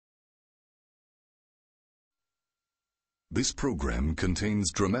This program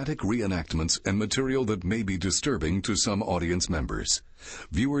contains dramatic reenactments and material that may be disturbing to some audience members.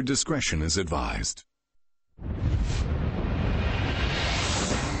 Viewer discretion is advised.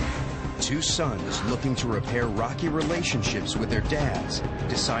 Two sons looking to repair rocky relationships with their dads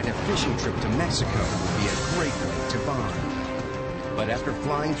decide a fishing trip to Mexico would be a great way to bond. But after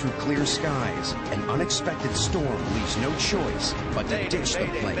flying through clear skies, an unexpected storm leaves no choice but to ditch the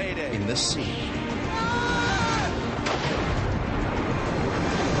plane in the sea.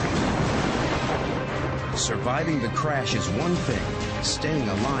 Surviving the crash is one thing, staying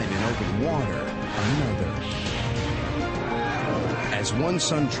alive in open water, another. As one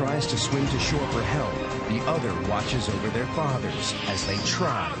son tries to swim to shore for help, the other watches over their fathers as they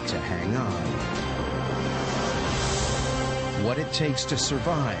try to hang on. What it takes to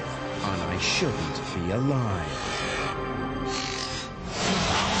survive on I Shouldn't Be Alive.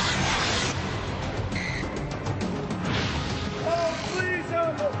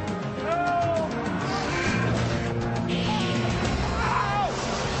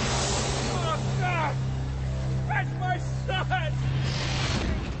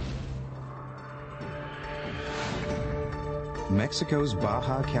 Mexico's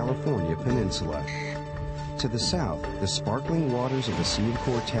Baja California Peninsula. To the south, the sparkling waters of the Sea of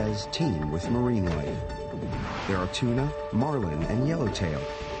Cortez teem with marine life. There are tuna, marlin, and yellowtail,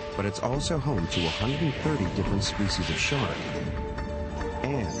 but it's also home to 130 different species of shark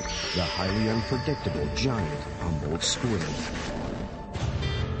and the highly unpredictable giant Humboldt squid.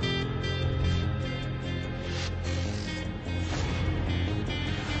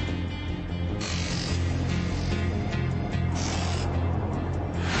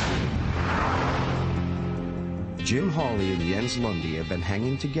 Jim Hawley and Jens Lundy have been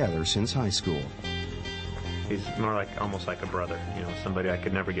hanging together since high school. He's more like, almost like a brother, somebody I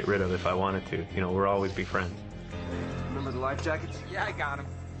could never get rid of if I wanted to. We'll always be friends. Remember the life jackets? Yeah, I got him.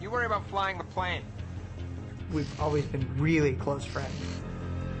 You worry about flying the plane. We've always been really close friends.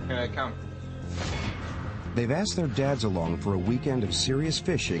 Here I come. They've asked their dads along for a weekend of serious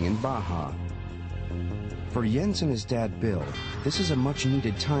fishing in Baja. For Jens and his dad, Bill, this is a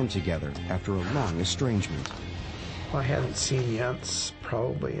much-needed time together after a long estrangement. I hadn't seen Jens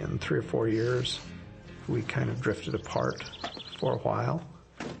probably in 3 or 4 years. We kind of drifted apart for a while.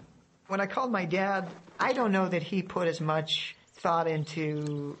 When I called my dad, I don't know that he put as much thought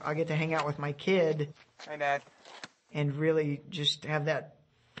into, I'll get to hang out with my kid. Hi, Dad. And really just have that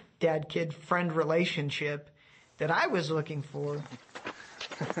dad-kid friend relationship that I was looking for.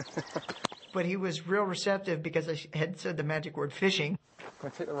 But he was real receptive because I had said the magic word fishing.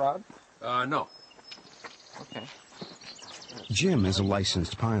 Want to take the rod? No. Okay. Jim is a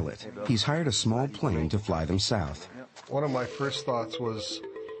licensed pilot. He's hired a small plane to fly them south. One of my first thoughts was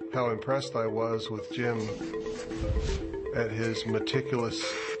how impressed I was with Jim at his meticulous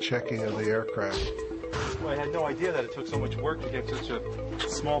checking of the aircraft. Well, I had no idea that it took so much work to get such a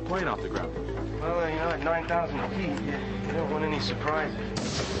small plane off the ground. Well, at 9,000 feet, you don't want any surprises.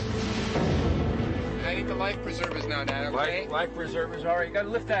 I need the life preservers now, Dad, okay? Life preservers, all right. You got to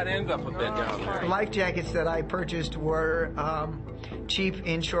lift that end up a bit down there. The life jackets that I purchased were cheap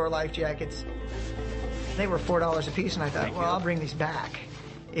inshore life jackets. They were $4 a piece, and I thought, well, I'll bring these back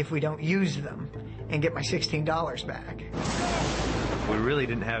if we don't use them and get my $16 back. We really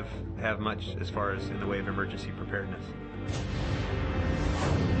didn't have much as far as in the way of emergency preparedness.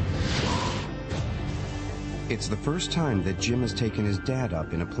 It's the first time that Jim has taken his dad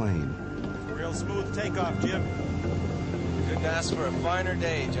up in a plane. Real smooth takeoff, Jim. Couldn't ask for a finer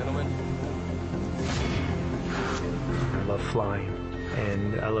day, gentlemen. I love flying,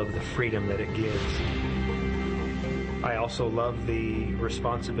 and I love the freedom that it gives. I also love the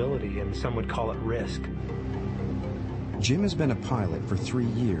responsibility, and some would call it risk. Jim has been a pilot for 3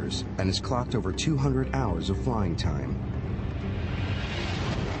 years and has clocked over 200 hours of flying time.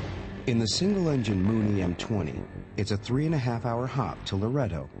 In the single-engine Mooney M20, it's a 3.5-hour hop to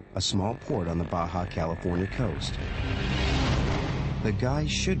Laredo, a small port on the Baja California coast. The guy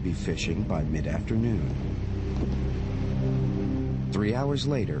should be fishing by mid-afternoon. 3 hours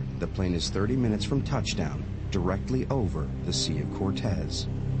later, the plane is 30 minutes from touchdown, directly over the Sea of Cortez.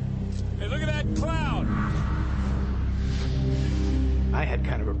 Hey, look at that cloud! I had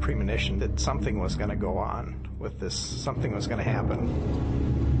kind of a premonition that something was going to go on with this, something was going to happen.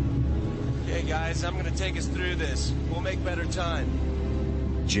 Okay, guys, I'm going to take us through this. We'll make better time.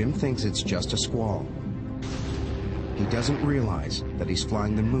 Jim thinks it's just a squall. He doesn't realize that he's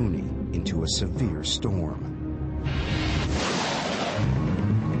flying the Mooney into a severe storm.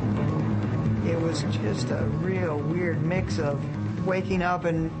 It was just a real weird mix of waking up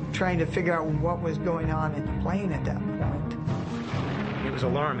and trying to figure out what was going on in the plane at that point. It was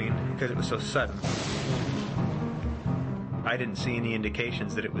alarming because it was so sudden. I didn't see any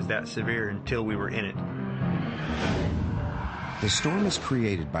indications that it was that severe until we were in it. The storm is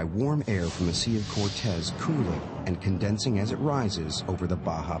created by warm air from the Sea of Cortez cooling and condensing as it rises over the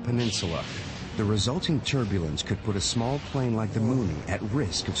Baja Peninsula. The resulting turbulence could put a small plane like the Mooney at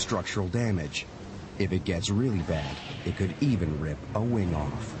risk of structural damage. If it gets really bad, it could even rip a wing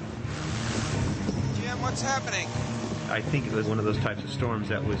off. Jim, what's happening? I think it was one of those types of storms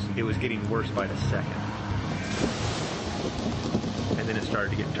that it was getting worse by the second. And then it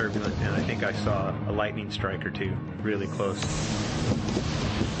started to get turbulent, and I think I saw a lightning strike or two really close.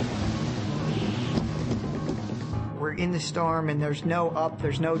 We're in the storm, and there's no up,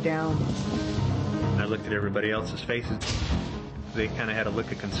 there's no down. And I looked at everybody else's faces. They kind of had a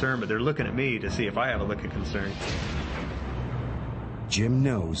look of concern, but they're looking at me to see if I have a look of concern. Jim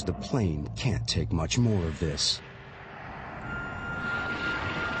knows the plane can't take much more of this.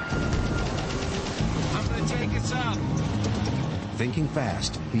 I'm gonna take us out. Thinking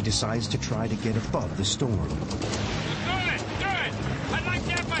fast, he decides to try to get above the storm. Good! I'd like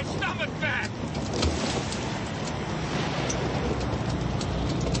to have my stomach back!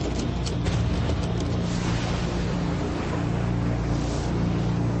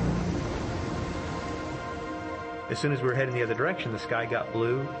 As soon as we were heading the other direction, the sky got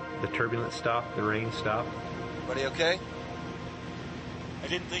blue, the turbulence stopped, the rain stopped. Everybody okay? I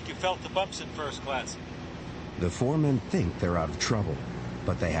didn't think you felt the bumps in first class. The four men think they're out of trouble,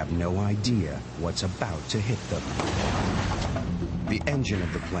 but they have no idea what's about to hit them. The engine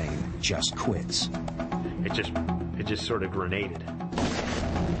of the plane just quits. It just sort of grenaded.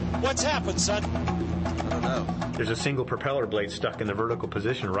 What's happened, son? I don't know. There's a single propeller blade stuck in the vertical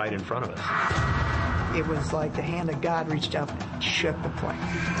position right in front of us. It was like the hand of God reached up and shook the plane.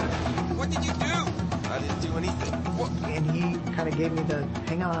 What did you do? I didn't do anything. What? And he kind of gave me the,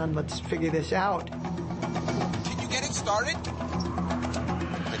 hang on, let's figure this out. Can you get it started?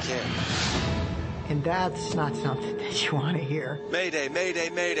 I can't. And that's not something that you want to hear. Mayday, mayday,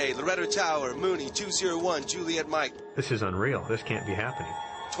 mayday. Loretto Tower, Mooney, 201, Juliet Mike. This is unreal. This can't be happening.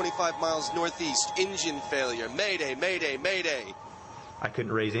 25 miles northeast, engine failure. Mayday, mayday, mayday. I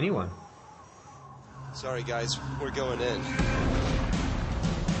couldn't raise anyone. Sorry, guys. We're going in.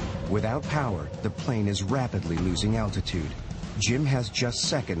 Without power, the plane is rapidly losing altitude. Jim has just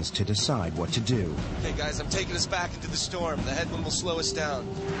seconds to decide what to do. Hey, guys, I'm taking us back into the storm. The headwind will slow us down.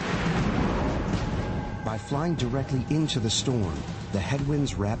 By flying directly into the storm, the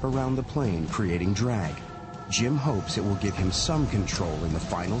headwinds wrap around the plane, creating drag. Jim hopes it will give him some control in the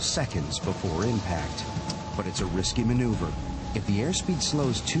final seconds before impact. But it's a risky maneuver. If the airspeed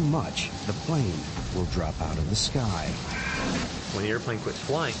slows too much, the plane will drop out of the sky. When the airplane quits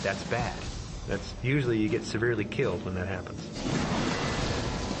flying, that's bad. That's usually you get severely killed when that happens.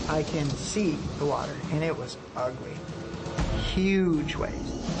 I can see the water, and it was ugly. Huge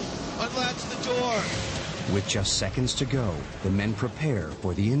waves. Unlatch the door. With just seconds to go, the men prepare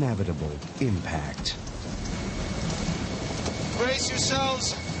for the inevitable impact. Brace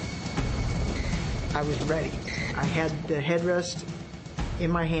yourselves. I was ready. I had the headrest in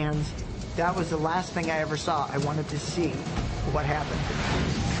my hands. That was the last thing I ever saw. I wanted to see what happened.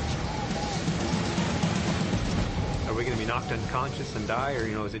 Are we going to be knocked unconscious and die, or,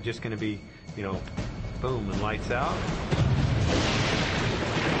 is it just going to be, boom and lights out?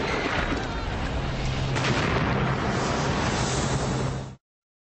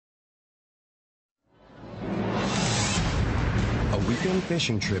 A weekend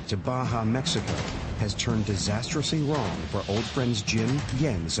fishing trip to Baja, Mexico has turned disastrously wrong for old friends Jim,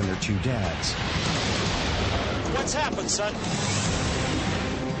 Jens, and their two dads. What's happened, son?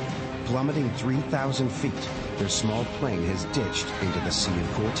 Plummeting 3,000 feet, their small plane has ditched into the Sea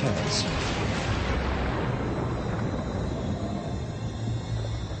of Cortez.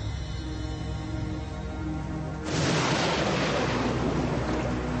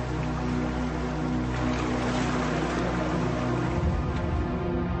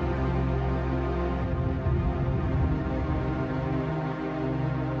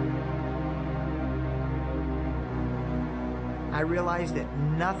 I realized that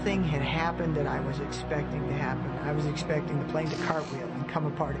nothing had happened that I was expecting to happen. I was expecting the plane to cartwheel and come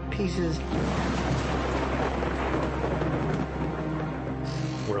apart in pieces.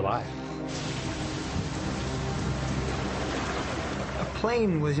 We're alive. A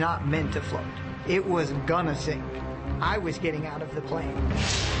plane was not meant to float. It was gonna sink. I was getting out of the plane.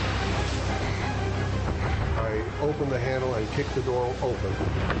 I opened the handle and kicked the door open.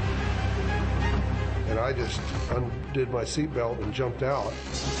 and I just undid my seatbelt and jumped out.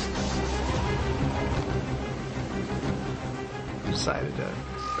 Decided to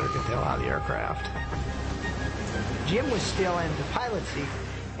better get the hell out of the aircraft. Jim was still in the pilot seat,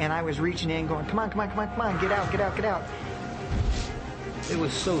 and I was reaching in going, come on, come on, come on, come on, get out, get out, get out. It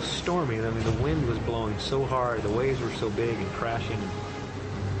was so stormy. I mean, the wind was blowing so hard, the waves were so big and crashing.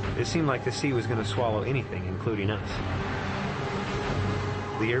 It seemed like the sea was going to swallow anything, including us.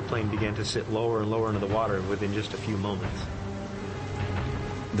 The airplane began to sit lower and lower into the water within just a few moments.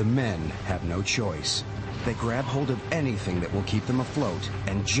 The men have no choice. They grab hold of anything that will keep them afloat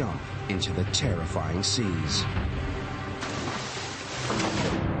and jump into the terrifying seas.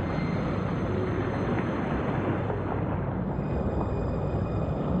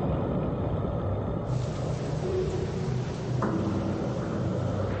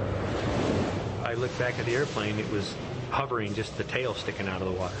 I looked back at the airplane. It was hovering, just the tail sticking out of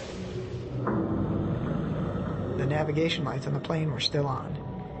the water. The navigation lights on the plane were still on,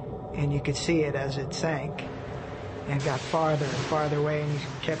 and you could see it as it sank and got farther and farther away, and you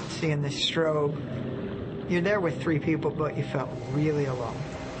kept seeing this strobe. You're there with 3 people, but you felt really alone.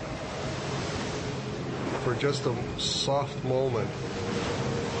 For just a soft moment,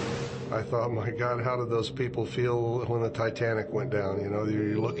 I thought, my God, how did those people feel when the Titanic went down? You know,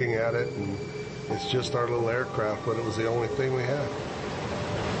 you're looking at it, and it's just our little aircraft, but it was the only thing we had.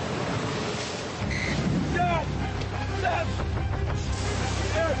 Dad! Dad!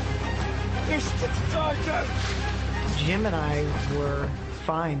 There's Dad! Jim and I were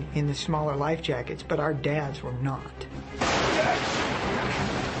fine in the smaller life jackets, but our dads were not. Dad!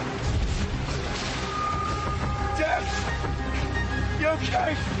 Dad! You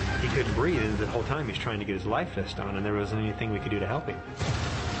okay? He couldn't breathe, and the whole time he's trying to get his life vest on, and there wasn't anything we could do to help him.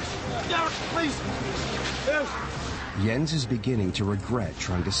 Dad, please! Dad! Jens is beginning to regret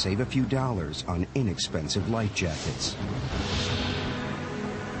trying to save a few dollars on inexpensive life jackets.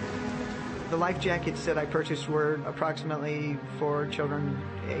 The life jackets that I purchased were approximately for children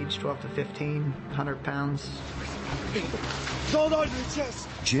aged 12 to 15, 100 pounds. Hold on to the chest!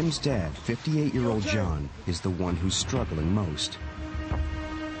 Jim's dad, 58-year-old John, is the one who's struggling most.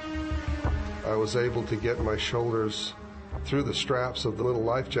 I was able to get my shoulders through the straps of the little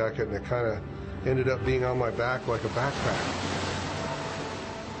life jacket, and it kind of ended up being on my back like a backpack.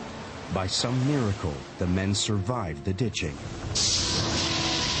 By some miracle, the men survived the ditching.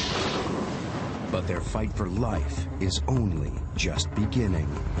 But their fight for life is only just beginning.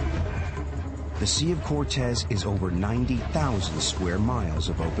 The Sea of Cortez is over 90,000 square miles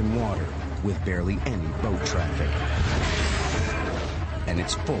of open water with barely any boat traffic. And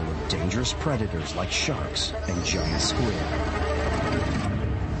it's full of dangerous predators like sharks and giant squid.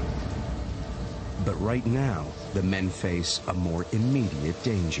 But right now, the men face a more immediate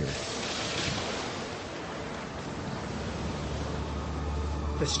danger.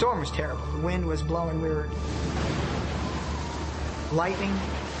 The storm was terrible. The wind was blowing. We were lightning,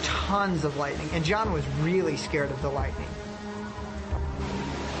 tons of lightning, and John was really scared of the lightning.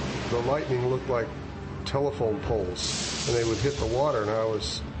 The lightning looked like telephone poles, and they would hit the water, and I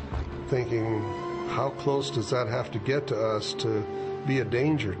was thinking, how close does that have to get to us to be a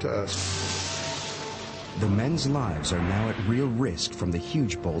danger to us? The men's lives are now at real risk from the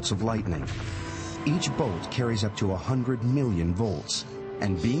huge bolts of lightning. Each bolt carries up to 100 million volts,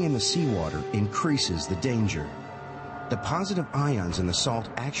 and being in the seawater increases the danger. The positive ions in the salt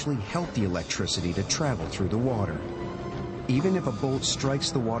actually help the electricity to travel through the water. Even if a bolt strikes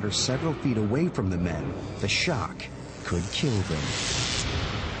the water several feet away from the men, the shock could kill them.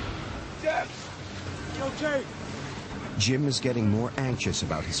 Dad! You okay? Jim is getting more anxious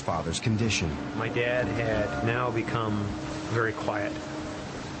about his father's condition. My dad had now become very quiet.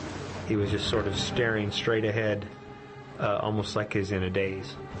 He was just sort of staring straight ahead, almost like he's in a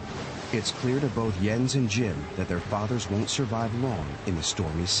daze. It's clear to both Jens and Jim that their fathers won't survive long in the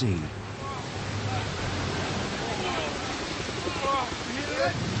stormy sea. You hear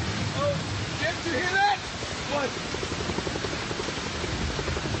that? Oh, Jim, you hear that? What?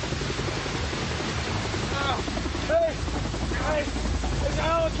 Oh, hey! Hey! There's a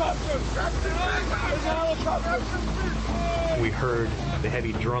helicopter! There's a helicopter! We heard the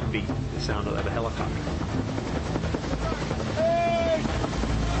heavy drum beat, the sound of a helicopter. Hey!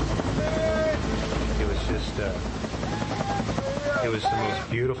 Hey! It was just, it was the most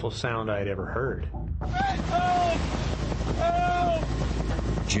beautiful sound I'd ever heard. Help! Help!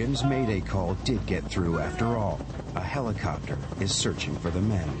 Jim's mayday call did get through after all. A helicopter is searching for the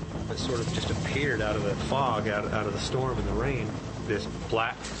men. It sort of just appeared out of the fog, out of the storm and the rain, this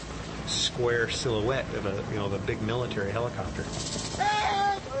black square silhouette of a big military helicopter.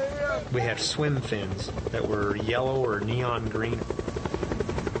 Help! We had swim fins that were yellow or neon green.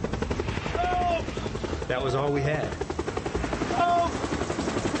 Help! That was all we had. Help!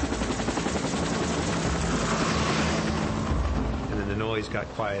 And then the noise got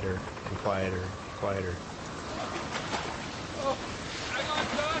quieter and quieter and quieter. Oh, hang on,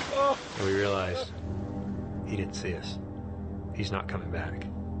 John. Oh. And we realized he didn't see us. He's not coming back.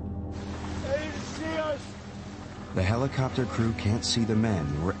 They didn't see us. The helicopter crew can't see the men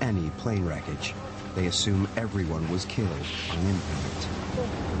or any plane wreckage. They assume everyone was killed on impact.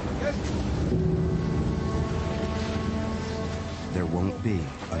 There won't be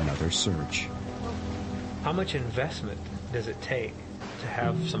another search. How much investment does it take to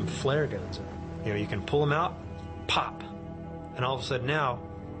have some flare guns? You know, you can pull them out, pop, and all of a sudden now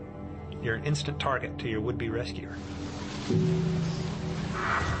you're an instant target to your would-be rescuer.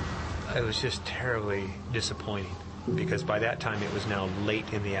 It was just terribly disappointing because by that time it was now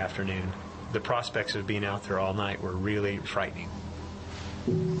late in the afternoon. The prospects of being out there all night were really frightening.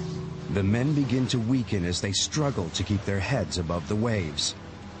 The men begin to weaken as they struggle to keep their heads above the waves.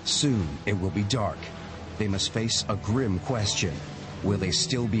 Soon it will be dark. They must face a grim question. Will they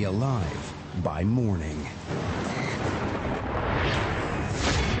still be alive by morning?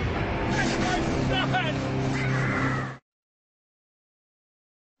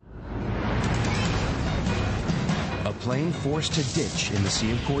 A plane forced to ditch in the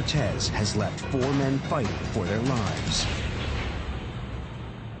Sea of Cortez has left 4 men fighting for their lives.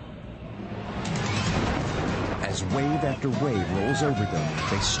 As wave after wave rolls over them,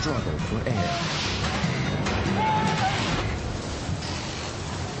 they struggle for air.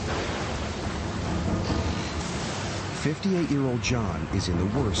 "58-year-old John is in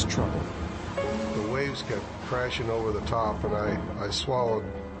the worst trouble. The waves kept crashing over the top, and I swallowed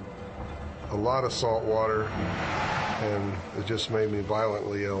a lot of salt water, and it just made me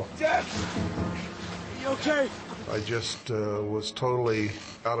violently ill. Dad! You okay? I just was totally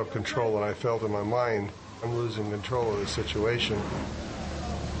out of control, and I felt in my mind I'm losing control of the situation.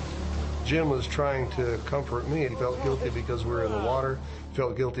 Jim was trying to comfort me. He felt guilty because we were in the water. He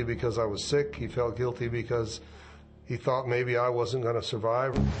felt guilty because I was sick. He felt guilty because he thought maybe I wasn't going to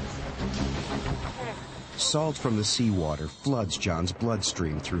survive. Salt from the seawater floods John's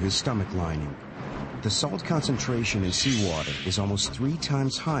bloodstream through his stomach lining. The salt concentration in seawater is almost 3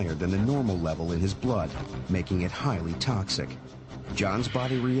 times higher than the normal level in his blood, making it highly toxic. John's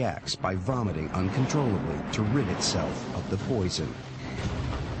body reacts by vomiting uncontrollably to rid itself of the poison.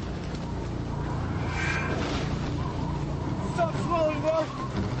 Stop swallowing, Mark!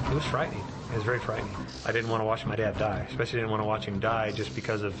 It was frightening. It was very frightening. I didn't want to watch my dad die, especially didn't want to watch him die just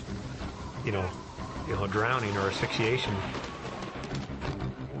because of, you know, drowning or asphyxiation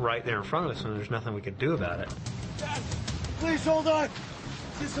right there in front of us, and there's nothing we could do about it. Dad, please hold on.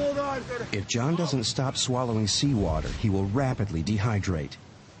 Just hold on. If John doesn't stop swallowing seawater, he will rapidly dehydrate.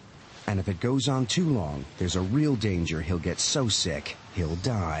 And if it goes on too long, there's a real danger he'll get so sick, he'll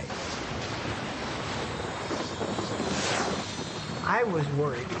die. I was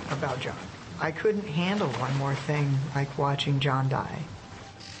worried about John. I couldn't handle one more thing like watching John die.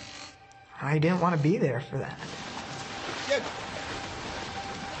 I didn't want to be there for that. Jim!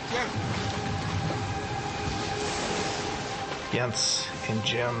 Jim! Jens and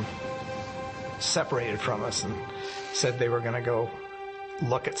Jim separated from us and said they were going to go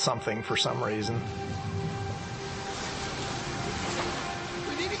look at something for some reason.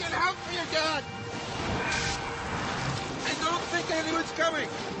 We need to get help for your dad! I don't think anyone's coming!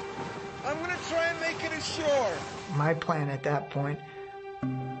 I'm going to try and make it ashore! My plan at that point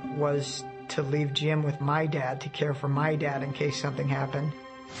was to leave Jim with my dad to care for my dad in case something happened.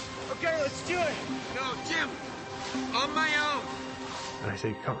 Okay, let's do it! No, Jim! On my own! And I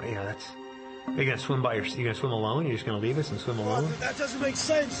said, "Come, you know, that's. Are you gonna swim by yourself? You gonna swim alone? You're just gonna leave us and swim alone?" Oh, that doesn't make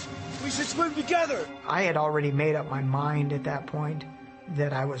sense. We should swim together. I had already made up my mind at that point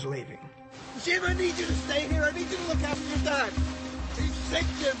that I was leaving. Jim, I need you to stay here. I need you to look after your dad. He's sick,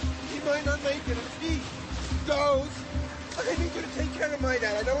 Jim. He might not make it. If he goes, I need you to take care of my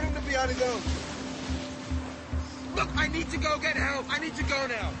dad. I don't want him to be on his own. Look, I need to go get help. I need to go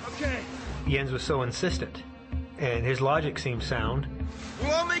now. Okay. Jens was so insistent, and his logic seemed sound.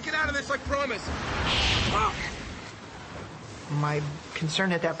 We'll all make it out of this, I promise. Oh. My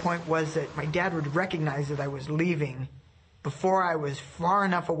concern at that point was that my dad would recognize that I was leaving before I was far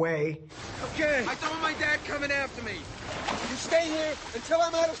enough away. Okay. I don't want my dad coming after me. You stay here until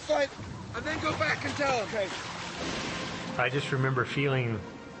I'm out of sight, and then go back and tell him. Okay. I just remember feeling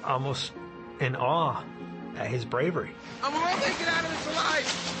almost in awe at his bravery. And we'll all make it out of this alive.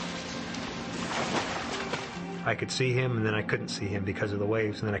 I could see him, and then I couldn't see him because of the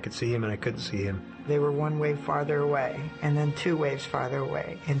waves, and then I could see him, and I couldn't see him. They were one wave farther away, and then 2 waves farther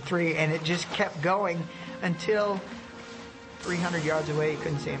away, and 3, and it just kept going until 300 yards away, you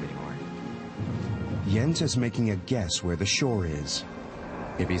couldn't see him anymore. Jens is making a guess where the shore is.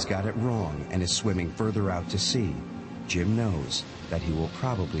 If he's got it wrong and is swimming further out to sea, Jim knows that he will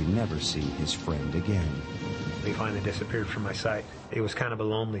probably never see his friend again. He finally disappeared from my sight. It was kind of a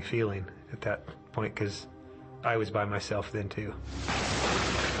lonely feeling at that point because I was by myself then too.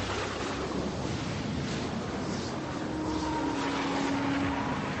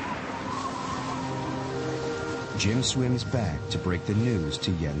 Jim swims back to break the news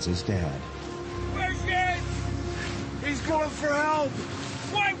to Jens's dad. Where's Jens? He's going for help.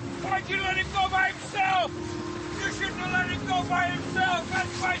 Why'd you let him go by himself? You shouldn't have let him go by himself.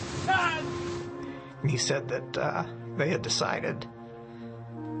 That's my son. He said that they had decided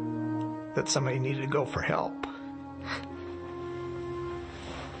that somebody needed to go for help.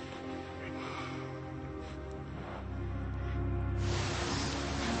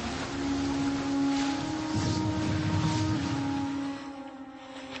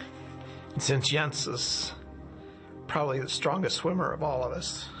 Since Jens is probably the strongest swimmer of all of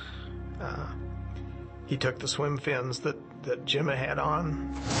us, he took the swim fins that Jim had on.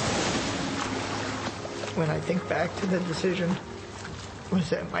 When I think back to the decision, was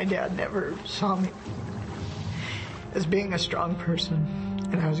that my dad never saw me as being a strong person,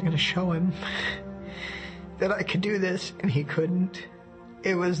 and I was going to show him that I could do this, and he couldn't.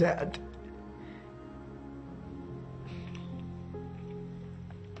 It was that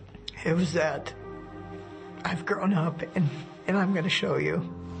I've grown up, and I'm going to show you.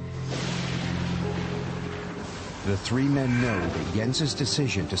 The 3 men know that Jens's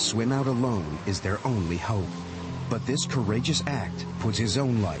decision to swim out alone is their only hope. But this courageous act puts his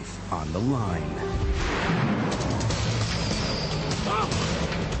own life on the line.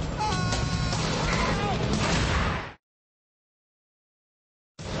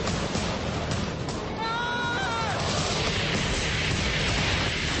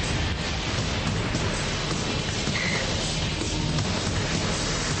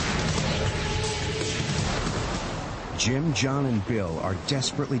 Jim, John, and Bill are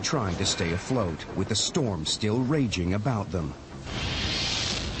desperately trying to stay afloat with the storm still raging about them.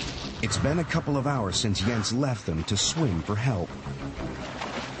 It's been a couple of hours since Jens left them to swim for help.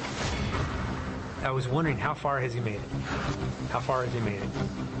 I was wondering, how far has he made it? How far has he made it?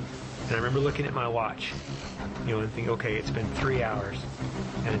 And I remember looking at my watch, and thinking, okay, it's been 3 hours.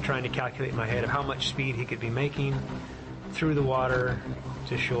 And trying to calculate in my head of how much speed he could be making through the water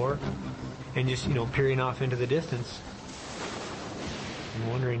to shore. And just, peering off into the distance. I'm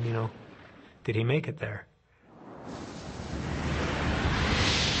wondering, did he make it there?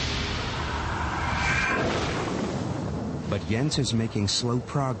 But Jens is making slow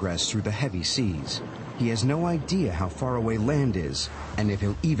progress through the heavy seas. He has no idea how far away land is, and if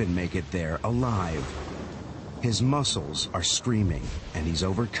he'll even make it there alive. His muscles are screaming, and he's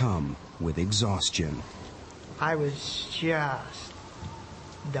overcome with exhaustion. I was just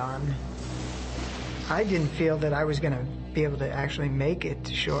done. I didn't feel that I was going to be able to actually make it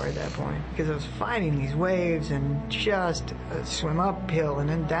to shore at that point, because I was fighting these waves and just swim uphill and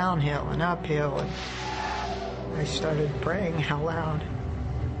then downhill and uphill. And I started praying out loud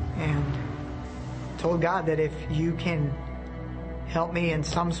and told God that if you can help me in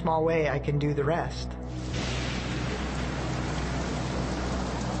some small way, I can do the rest.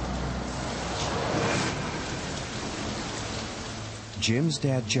 Jim's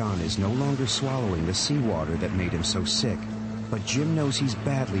dad, John, is no longer swallowing the seawater that made him so sick, but Jim knows he's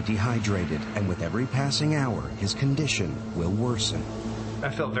badly dehydrated, and with every passing hour, his condition will worsen. I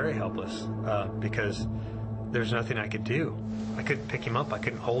felt very helpless because there's nothing I could do. I couldn't pick him up, I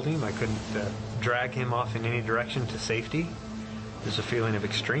couldn't hold him, I couldn't drag him off in any direction to safety. There's a feeling of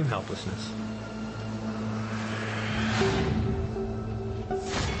extreme helplessness.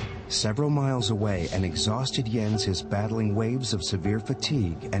 Several miles away, an exhausted Jens is battling waves of severe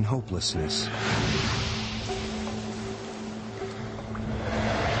fatigue and hopelessness.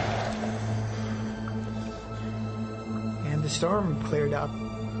 And the storm cleared up,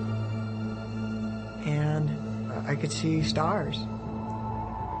 and I could see stars.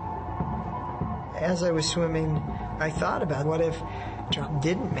 As I was swimming, I thought about what if John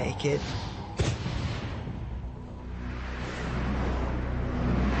didn't make it.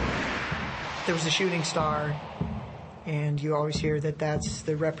 There was a shooting star, and you always hear that that's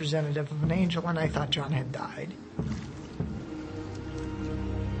the representative of an angel, and I thought John had died.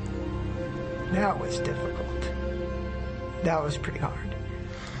 That was difficult. That was pretty hard.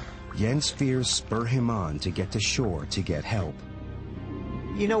 Jens' fears spur him on to get to shore to get help.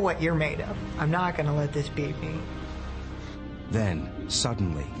 You know what you're made of. I'm not going to let this beat me. Then,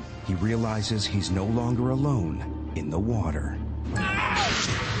 suddenly, he realizes he's no longer alone in the water.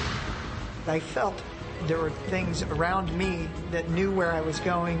 I felt there were things around me that knew where I was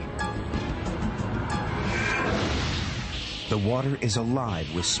going. The water is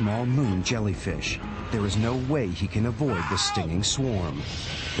alive with small moon jellyfish. There is no way he can avoid the stinging swarm.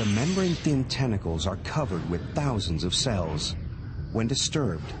 The membrane-thin tentacles are covered with thousands of cells. When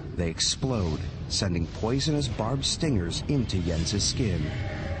disturbed, they explode, sending poisonous barbed stingers into Jens's skin.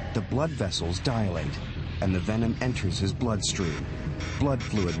 The blood vessels dilate, and the venom enters his bloodstream. Blood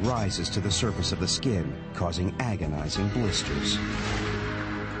fluid rises to the surface of the skin, causing agonizing blisters.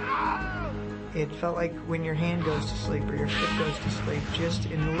 It felt like when your hand goes to sleep or your foot goes to sleep, just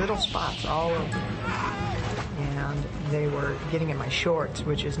in little spots all over. And they were getting in my shorts,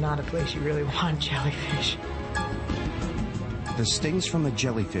 which is not a place you really want jellyfish. The stings from the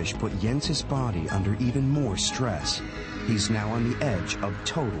jellyfish put Jens's body under even more stress. He's now on the edge of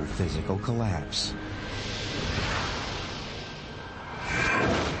total physical collapse.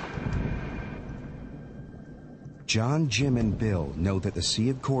 John, Jim, and Bill know that the Sea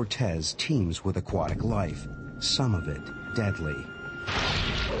of Cortez teems with aquatic life, some of it deadly.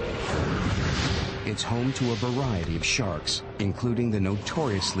 It's home to a variety of sharks, including the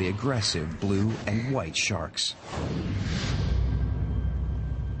notoriously aggressive blue and white sharks.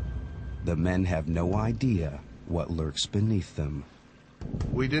 The men have no idea what lurks beneath them.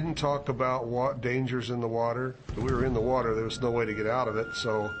 We didn't talk about what dangers in the water. We were in the water, there was no way to get out of it,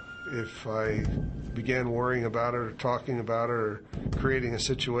 so if I began worrying about it or talking about it or creating a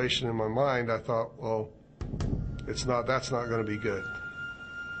situation in my mind, I thought, well, that's not going to be good.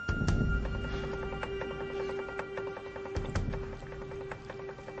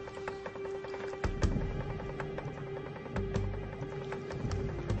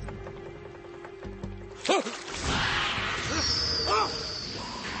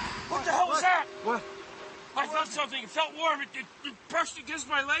 What the hell was that? What? I felt something. It felt warm. It brushed against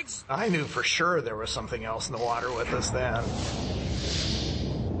my legs. I knew for sure there was something else in the water with us then.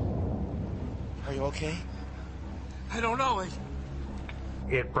 Are you okay? I don't know.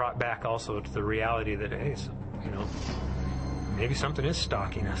 It brought back also to the reality that, hey, maybe something is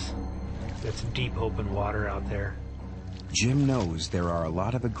stalking us. It's deep open water out there. Jim knows there are a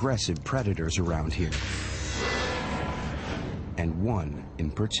lot of aggressive predators around here. And one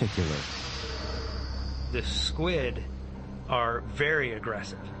in particular. The squid are very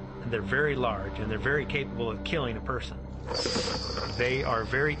aggressive, and they're very large, and they're very capable of killing a person. They are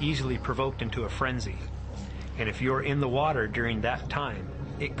very easily provoked into a frenzy, and if you're in the water during that time,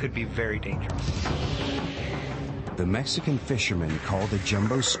 it could be very dangerous. The Mexican fishermen call the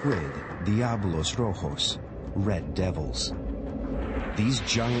jumbo squid Diablos Rojos, red devils. These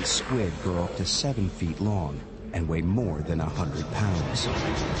giant squid grow up to 7 feet long and weigh more than 100 pounds.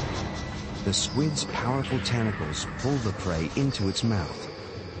 The squid's powerful tentacles pull the prey into its mouth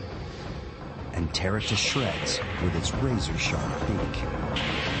and tear it to shreds with its razor-sharp beak.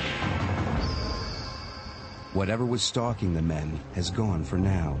 Whatever was stalking the men has gone for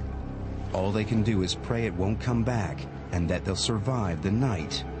now. All they can do is pray it won't come back and that they'll survive the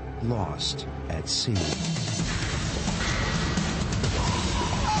night lost at sea.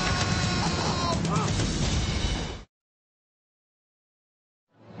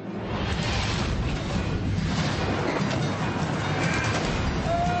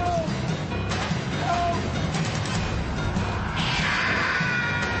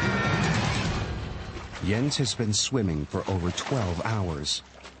 Jens has been swimming for over 12 hours.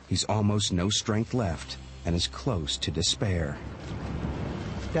 He's almost no strength left and is close to despair.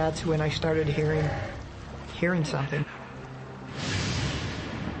 That's when I started hearing something.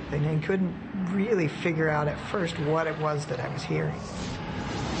 And I couldn't really figure out at first what it was that I was hearing.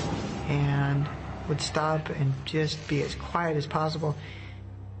 And would stop and just be as quiet as possible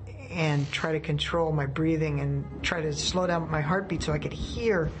and try to control my breathing and try to slow down my heartbeat so I could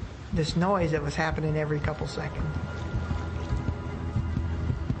hear this noise that was happening every couple seconds.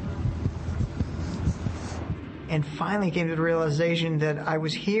 And finally came to the realization that I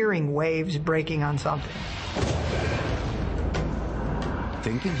was hearing waves breaking on something.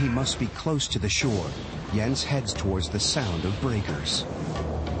 Thinking he must be close to the shore, Jens heads towards the sound of breakers.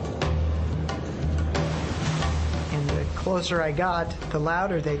 And the closer I got, the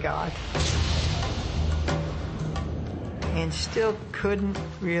louder they got. And still couldn't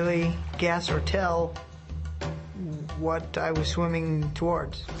really guess or tell what I was swimming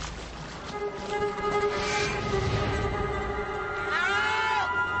towards.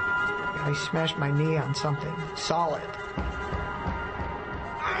 I smashed my knee on something solid.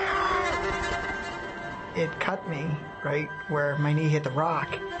 It cut me right where my knee hit the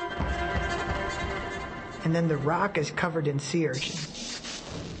rock. And then the rock is covered in sea urchin.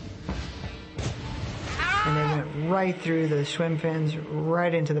 And they went right through the swim fins,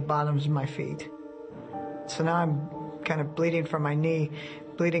 right into the bottoms of my feet. So now I'm kind of bleeding from my knee,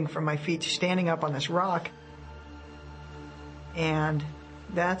 bleeding from my feet, standing up on this rock. And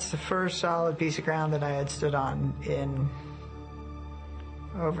that's the first solid piece of ground that I had stood on in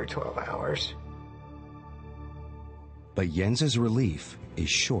over 12 hours. But Jens's relief is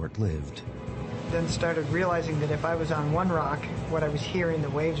short-lived. Then started realizing that if I was on one rock, what I was hearing, the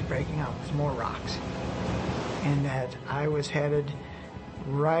waves breaking up, was more rocks. And that I was headed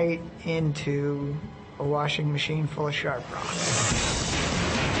right into a washing machine full of sharp rock.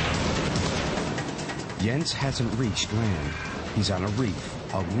 Jens hasn't reached land. He's on a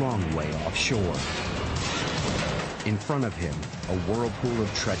reef, a long way offshore. In front of him, a whirlpool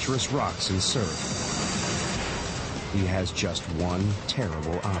of treacherous rocks and surf. He has just one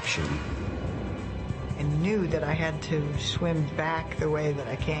terrible option. And knew that I had to swim back the way that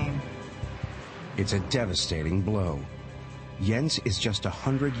I came. It's a devastating blow. Jens is just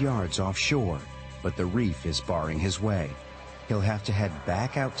 100 yards offshore, but the reef is barring his way. He'll have to head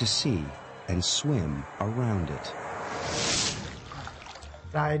back out to sea and swim around it.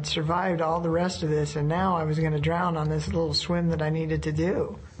 I'd survived all the rest of this, and now I was going to drown on this little swim that I needed to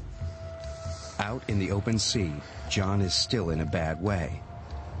do. Out in the open sea, John is still in a bad way.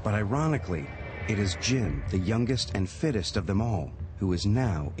 But ironically, it is Jim, the youngest and fittest of them all, who is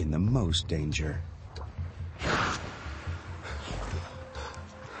now in the most danger.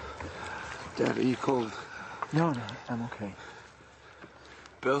 Dad, are you cold? No, I'm okay.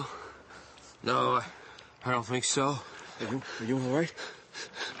 Bill? No, I don't think so. Are you all right?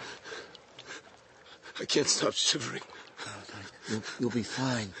 I can't stop shivering. You'll be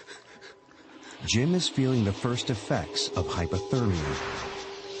fine. Jim is feeling the first effects of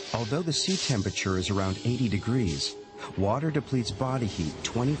hypothermia. Although the sea temperature is around 80 degrees, water depletes body heat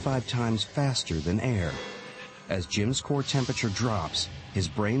 25 times faster than air. As Jim's core temperature drops, his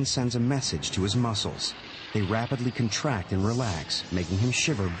brain sends a message to his muscles. They rapidly contract and relax, making him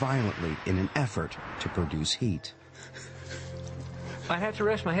shiver violently in an effort to produce heat. I had to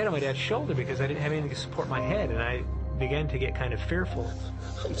rest my head on my dad's shoulder because I didn't have anything to support my head, and I began to get kind of fearful.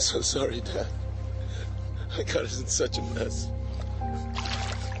 I'm so sorry, Dad. I got us in such a mess.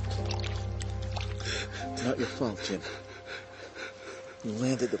 It's not your fault, Jim. You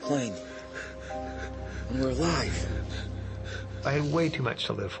landed the plane. And we're alive. I had way too much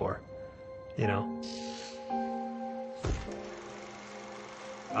to live for, you know.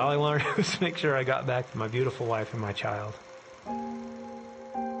 All I wanted was to make sure I got back to my beautiful wife and my child.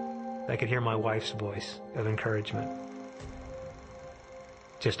 I could hear my wife's voice of encouragement.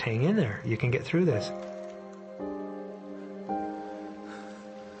 Just hang in there. You can get through this.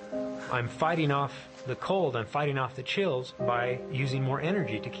 I'm fighting off the cold, I'm fighting off the chills by using more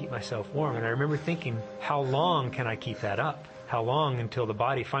energy to keep myself warm. And I remember thinking, how long can I keep that up? How long until the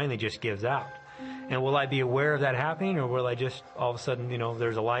body finally just gives out? And will I be aware of that happening, or will I just, all of a sudden, you know,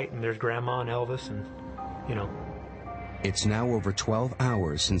 there's a light and there's Grandma and Elvis and, you know. It's now over 12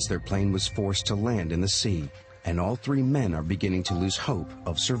 hours since their plane was forced to land in the sea, and all three men are beginning to lose hope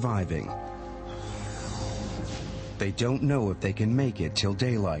of surviving. They don't know if they can make it till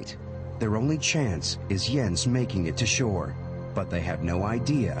daylight. Their only chance is Jens making it to shore, but they have no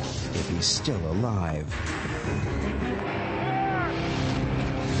idea if he's still alive.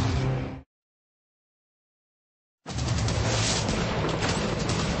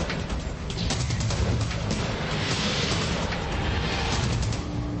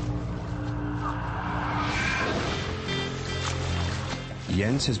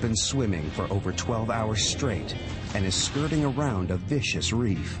 Jens has been swimming for over 12 hours straight and is skirting around a vicious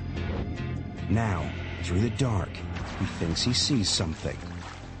reef. Now, through the dark, he thinks he sees something.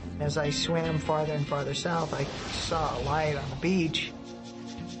 As I swam farther and farther south, I saw a light on the beach.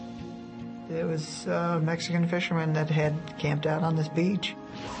 It was a Mexican fisherman that had camped out on this beach.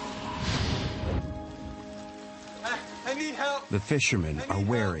 I need help. The fishermen are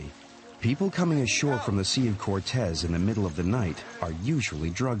wary. People coming ashore from the Sea of Cortez in the middle of the night are usually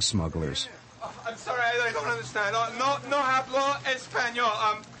drug smugglers. Oh, I'm sorry, I don't understand. No hablo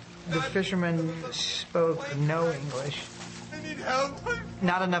español. The fisherman spoke no English. I need help.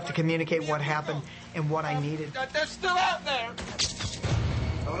 Not enough to communicate what happened and what I needed. They're still out there.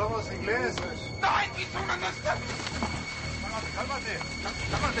 Hablamos inglés. Ay, tú no estás. Cálmate,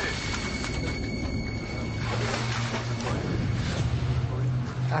 cálmate.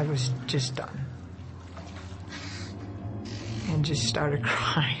 I was just done. And just started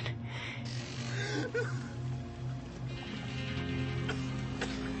crying.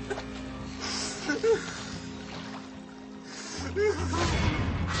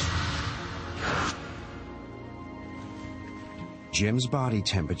 Jim's body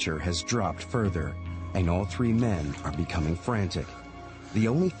temperature has dropped further, and all three men are becoming frantic. The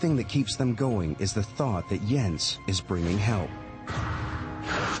only thing that keeps them going is the thought that Jens is bringing help.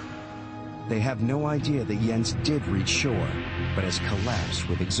 They have no idea that Jens did reach shore, but has collapsed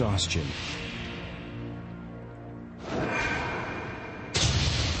with exhaustion.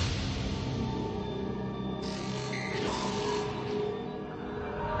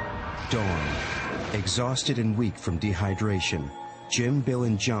 Dawn. Exhausted and weak from dehydration, Jim, Bill,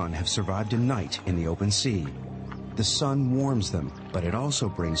 and John have survived a night in the open sea. The sun warms them, but it also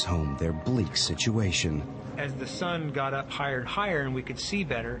brings home their bleak situation. As the sun got up higher and higher and we could see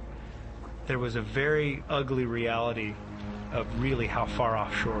better, there was a very ugly reality of really how far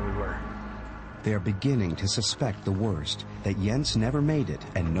offshore we were. They are beginning to suspect the worst, that Jens never made it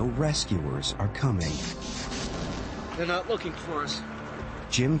and no rescuers are coming. They're not looking for us.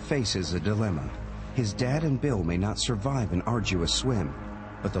 Jim faces a dilemma. His dad and Bill may not survive an arduous swim,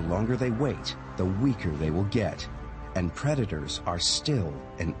 but the longer they wait, the weaker they will get, and predators are still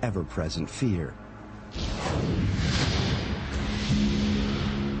an ever-present fear.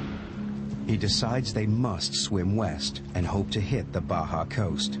 He decides they must swim west and hope to hit the Baja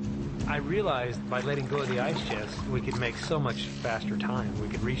coast. I realized by letting go of the ice chest, we could make so much faster time. We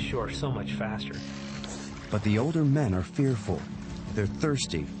could reach shore so much faster. But the older men are fearful. They're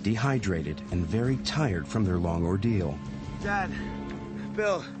thirsty, dehydrated, and very tired from their long ordeal. Dad,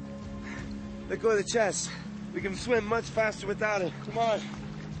 Bill, let go of the chest. We can swim much faster without it. Come on.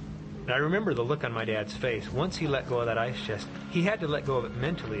 And I remember the look on my dad's face. Once he let go of that ice chest, he had to let go of it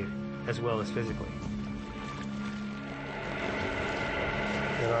mentally as well as physically.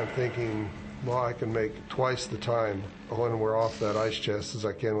 And I'm thinking, well, I can make twice the time when we're off that ice chest as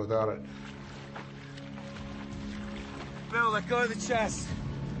I can without it. Bill, let go of the chest.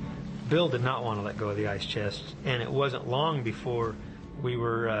 Bill did not want to let go of the ice chest, and it wasn't long before we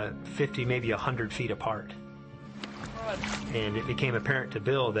were 50, maybe 100 feet apart. And it became apparent to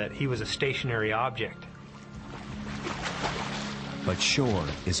Bill that he was a stationary object. But shore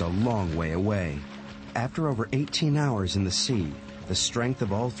is a long way away. After over 18 hours in the sea, the strength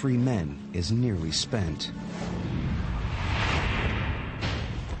of all three men is nearly spent.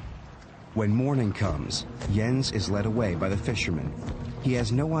 When morning comes, Jens is led away by the fishermen. He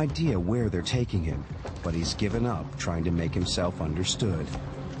has no idea where they're taking him, but he's given up trying to make himself understood.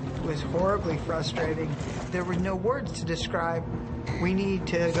 It was horribly frustrating. There were no words to describe. We need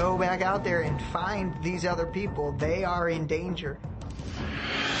to go back out there and find these other people. They are in danger.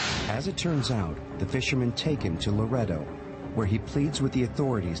 As it turns out, the fishermen take him to Loreto, where he pleads with the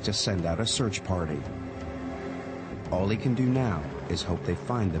authorities to send out a search party. All he can do now is hope they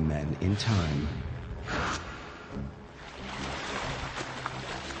find the men in time.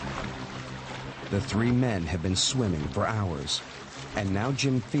 The three men have been swimming for hours, and now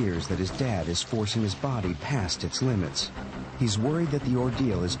Jim fears that his dad is forcing his body past its limits. He's worried that the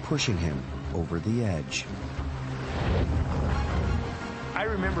ordeal is pushing him over the edge. I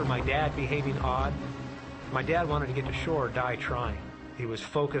remember my dad behaving odd. My dad wanted to get to shore or die trying. He was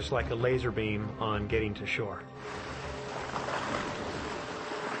focused like a laser beam on getting to shore.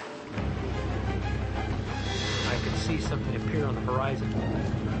 I could see something appear on the horizon.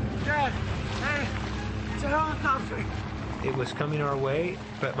 Dad, hey, it's a helicopter. It was coming our way,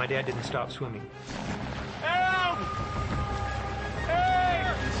 but my dad didn't stop swimming. Help! Hey!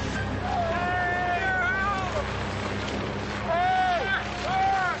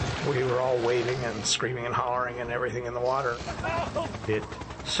 We were all waving and screaming and hollering and everything in the water. It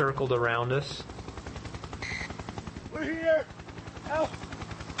circled around us. We're here. Help!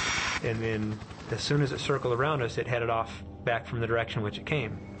 And then as soon as it circled around us, it headed off back from the direction which it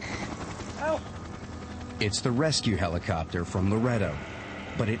came. Help! It's the rescue helicopter from Loreto,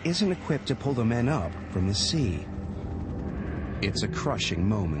 but it isn't equipped to pull the men up from the sea. It's a crushing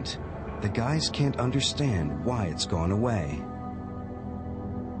moment. The guys can't understand why it's gone away.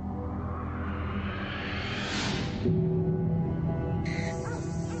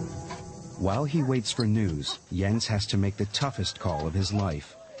 While he waits for news, Jens has to make the toughest call of his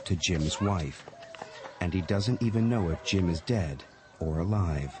life to Jim's wife. And he doesn't even know if Jim is dead or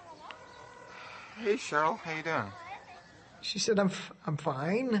alive. Hey, Cheryl, how you doing? She said, I'm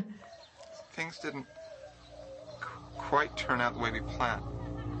fine. Things didn't quite turn out the way we planned.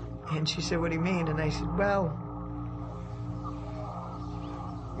 And she said, what do you mean? And I said, well,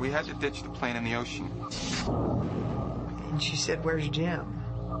 We had to ditch the plane in the ocean. And she said, "Where's Jim?"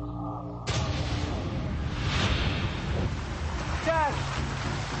 Dad!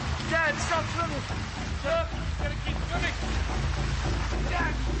 Dad, stop swimming! Stop! You gotta keep swimming!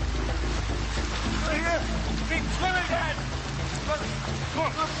 Dad! They're here! Keep swimming, Dad! Look!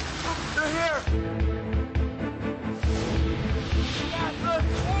 Look! They're here! Dad, look!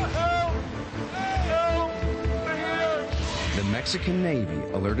 Help! Help! They're here! The Mexican Navy,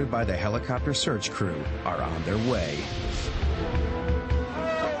 alerted by the helicopter search crew, are on their way.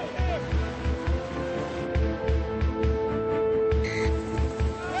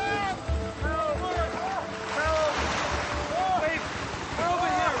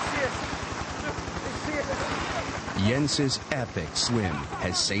 Jens's epic swim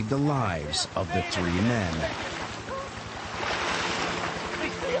has saved the lives of the 3 men.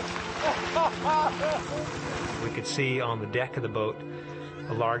 We could see on the deck of the boat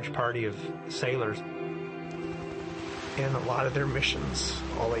a large party of sailors. And a lot of their missions,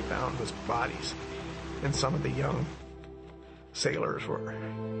 all they found was bodies. And some of the young sailors were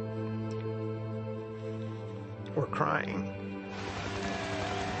crying.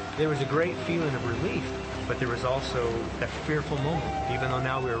 There was a great feeling of relief, but there was also that fearful moment. Even though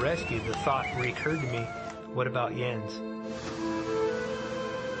now we were rescued, the thought recurred to me, what about Jens?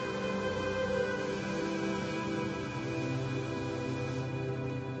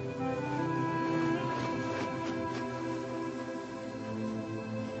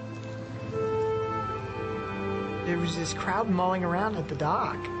 There was this crowd mulling around at the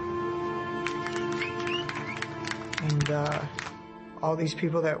dock. And all these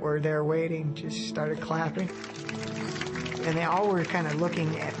people that were there waiting just started clapping. And they all were kind of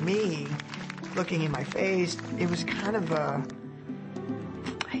looking at me, looking in my face. It was kind of a,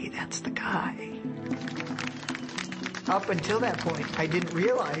 hey, that's the guy. Up until that point, I didn't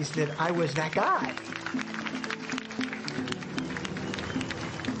realize that I was that guy.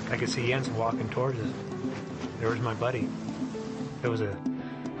 I could see Jens walking towards us. There was my buddy. It was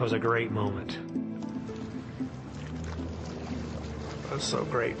a great moment. It was so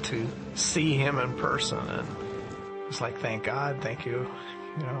great to see him in person, and it's like, thank God, thank you,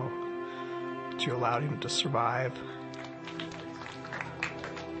 that you allowed him to survive.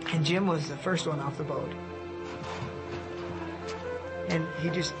 And Jim was the first one off the boat. And he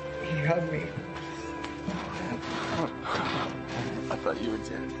hugged me. I thought you were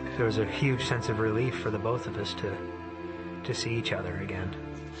dead. There was a huge sense of relief for the both of us to see each other again.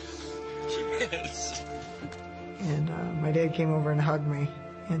 Yes. And my dad came over and hugged me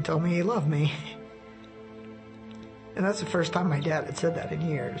and told me he loved me. And that's the first time my dad had said that in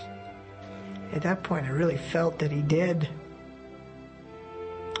years. At that point, I really felt that he did.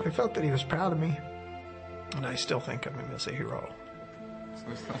 I felt that he was proud of me. And I still think of him as a hero. So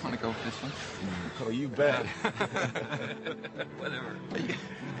we still want to go fishing? Oh, you bet. Whatever.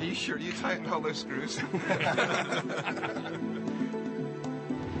 Are you sure you tightened all those screws?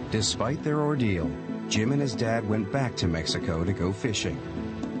 Despite their ordeal, Jim and his dad went back to Mexico to go fishing.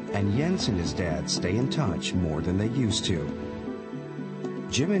 And Jens and his dad stay in touch more than they used to.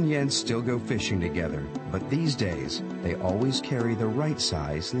 Jim and Jens still go fishing together, but these days, they always carry the right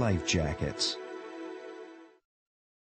size life jackets.